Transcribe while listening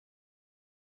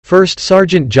1st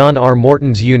Sergeant John R.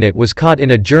 Morton's unit was caught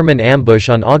in a German ambush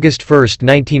on August 1,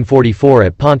 1944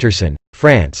 at Pontorson,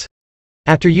 France.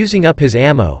 After using up his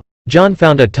ammo, John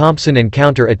found a Thompson and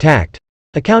counter-attacked,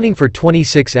 accounting for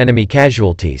 26 enemy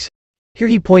casualties. Here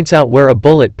he points out where a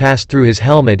bullet passed through his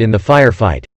helmet in the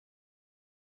firefight.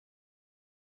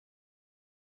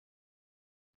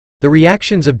 The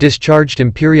reactions of discharged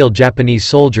Imperial Japanese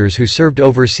soldiers who served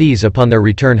overseas upon their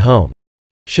return home.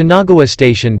 Shinagawa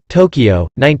Station, Tokyo,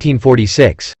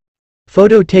 1946.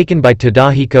 Photo taken by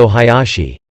Tadahiko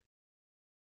Hayashi.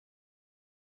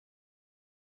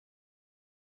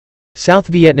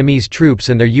 South Vietnamese troops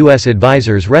and their U.S.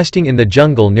 advisors resting in the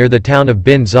jungle near the town of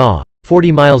Binh Gia,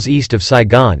 40 miles east of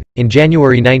Saigon, in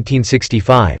January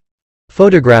 1965.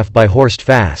 Photograph by Horst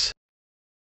Faas.